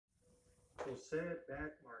Jose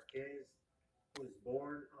Bat Marquez was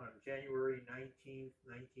born on January 19th,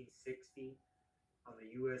 1960 on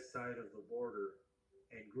the U.S. side of the border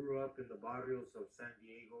and grew up in the barrios of San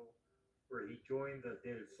Diego, where he joined the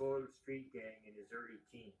Del Sol street gang in his early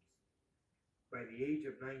teens. By the age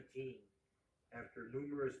of 19, after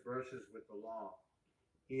numerous brushes with the law,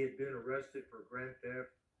 he had been arrested for grand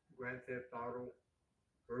theft auto,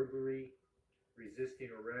 burglary, resisting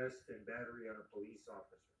arrest, and battery on a police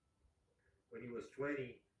officer. When he was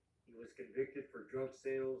 20, he was convicted for drug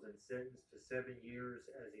sales and sentenced to 7 years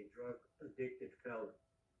as a drug addicted felon.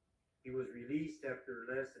 He was released after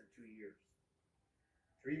less than 2 years.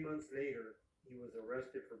 3 months later, he was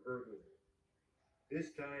arrested for burglary.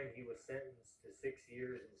 This time, he was sentenced to 6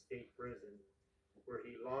 years in state prison, where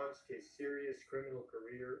he launched his serious criminal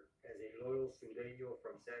career as a loyal Sureño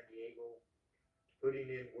from San Diego, putting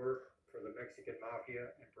in work for the Mexican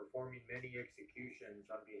Mafia and performing many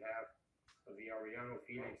executions on behalf of the Arellano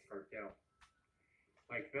Felix cartel.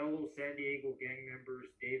 Like fellow San Diego gang members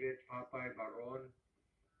David Popeye Barron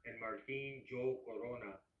and Martin Joe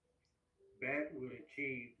Corona, Bat would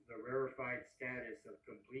achieve the rarefied status of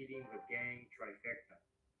completing the gang trifecta.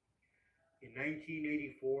 In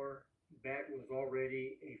 1984, Bat was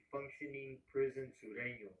already a functioning prison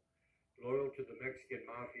Sureño, loyal to the Mexican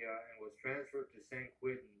Mafia, and was transferred to San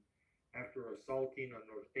Quentin after assaulting a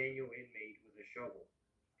Norteño inmate with a shovel.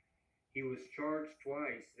 He was charged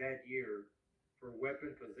twice that year for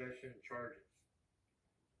weapon possession charges.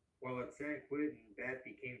 While at San Quentin, Bat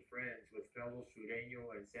became friends with fellow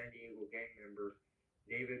Sureño and San Diego gang member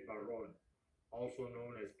David Barron, also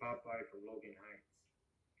known as Popeye from Logan Heights.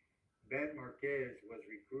 Bat Marquez was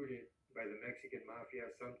recruited by the Mexican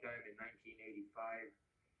Mafia sometime in 1985,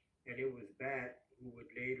 and it was Bat who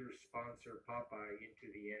would later sponsor Popeye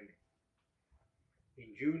into the MA.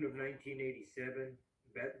 In June of 1987,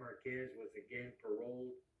 Bat Marquez was again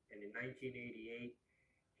paroled, and in 1988,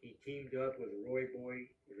 he teamed up with Roy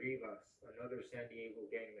Boy Rivas, another San Diego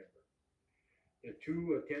gang member. The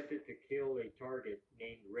two attempted to kill a target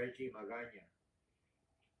named Reggie Magaña.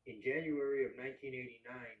 In January of 1989,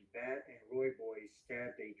 Bat and Roy Boy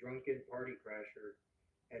stabbed a drunken party crasher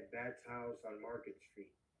at Bat's house on Market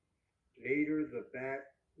Street. Later, the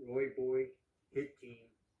Bat Roy Boy hit team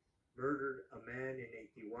murdered a man in a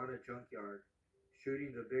Tijuana junkyard, shooting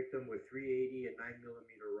the victim with 380 and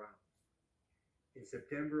 9mm rounds. In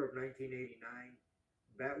September of 1989,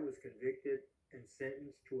 Bat was convicted and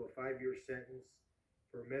sentenced to a 5-year sentence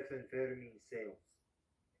for methamphetamine sales.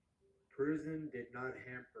 Prison did not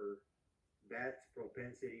hamper Bat's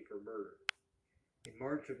propensity for murder. In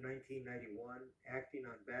March of 1991, acting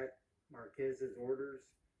on Bat Marquez's orders,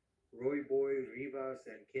 Roy Boy Rivas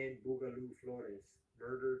and Ken Boogaloo Flores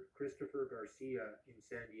murdered Christopher Garcia in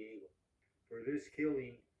San Diego. For this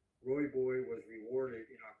killing, Roy Boy was rewarded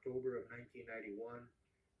in October of 1991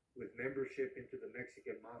 with membership into the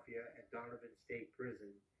Mexican Mafia at Donovan State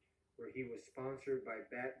Prison, where he was sponsored by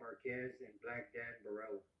Bat Marquez and Black Dan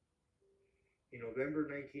Barella. In November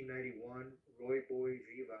 1991, Roy Boy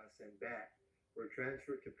Rivas and Bat were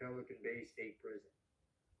transferred to Pelican Bay State Prison,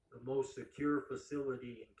 the most secure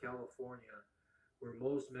facility in California, where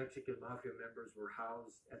most Mexican Mafia members were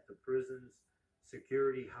housed at the prison's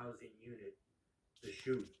security housing unit, the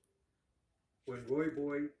Chute. When Roy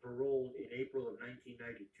Boy paroled in April of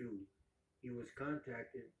 1992, he was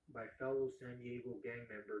contacted by fellow San Diego gang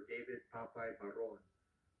member David Popeye Barron,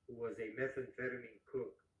 who was a methamphetamine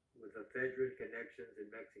cook with ephedrine connections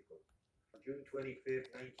in Mexico. On June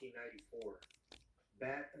 25, 1994,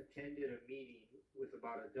 Bat attended a meeting with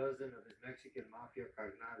about a dozen of his Mexican Mafia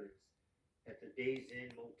carnales at the Days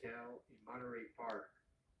Inn Motel in Monterey Park,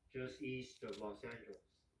 just east of Los Angeles.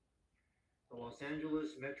 The Los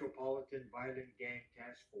Angeles Metropolitan Violent Gang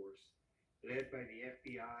Task Force, led by the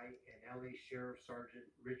FBI and LA Sheriff Sergeant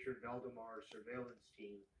Richard Valdemar's surveillance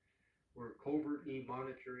team, were covertly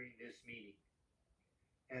monitoring this meeting.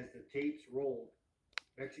 As the tapes rolled,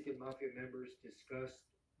 Mexican Mafia members discussed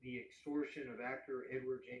the extortion of actor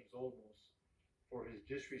Edward James Olmos for his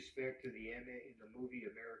disrespect to the MA in the movie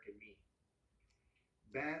American Me.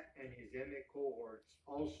 Bat and his MA cohorts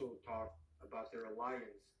also talked about their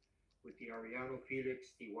alliance with the Arellano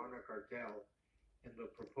Felix Tijuana cartel and the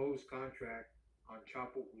proposed contract on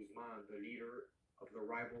Chapo Guzman, the leader of the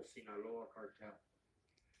rival Sinaloa cartel.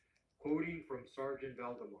 Quoting from Sergeant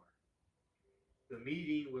Valdemar, the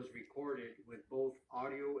meeting was recorded with both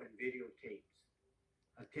audio and video tapes.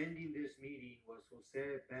 Attending this meeting was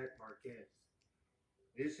Jose Bat Marquez.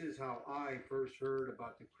 This is how I first heard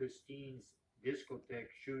about the Christine's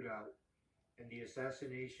discotheque shootout and the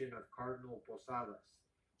assassination of Cardinal Posadas,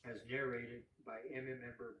 as narrated by MM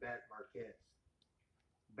member Bat Marquez.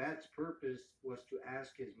 Bat's purpose was to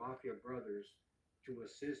ask his Mafia brothers to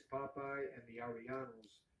assist Popeye and the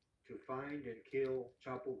Arellanos to find and kill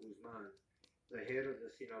Chapo Guzman, the head of the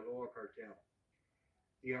Sinaloa cartel.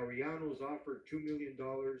 The Arellanos offered $2 million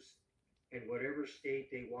and whatever state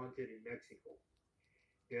they wanted in Mexico.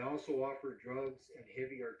 They also offered drugs and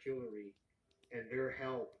heavy artillery and their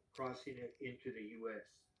help crossing it into the U.S.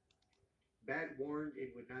 Bat warned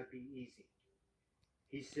it would not be easy.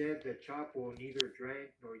 He said that Chapo neither drank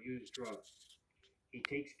nor used drugs. He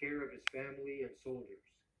takes care of his family and soldiers.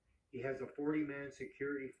 He has a 40-man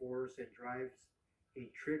security force and drives a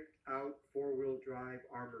tricked out four-wheel drive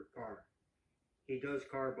armored car. He does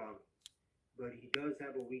car bombing, but he does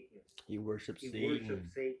have a weakness. He worships He Satan.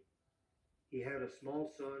 worships Satan. He had a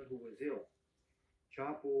small son who was ill.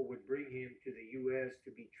 Chapo would bring him to the U.S.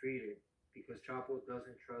 to be treated because Chapo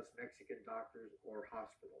doesn't trust Mexican doctors or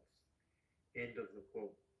hospitals. End of the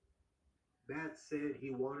quote. Bat said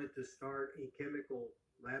he wanted to start a chemical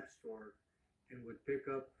lab store and would pick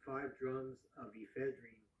up 5 drums of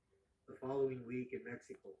ephedrine the following week in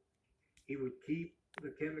Mexico. He would keep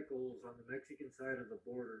the chemicals on the Mexican side of the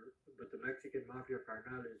border, but the Mexican Mafia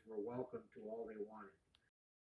carnales were welcome to all they wanted.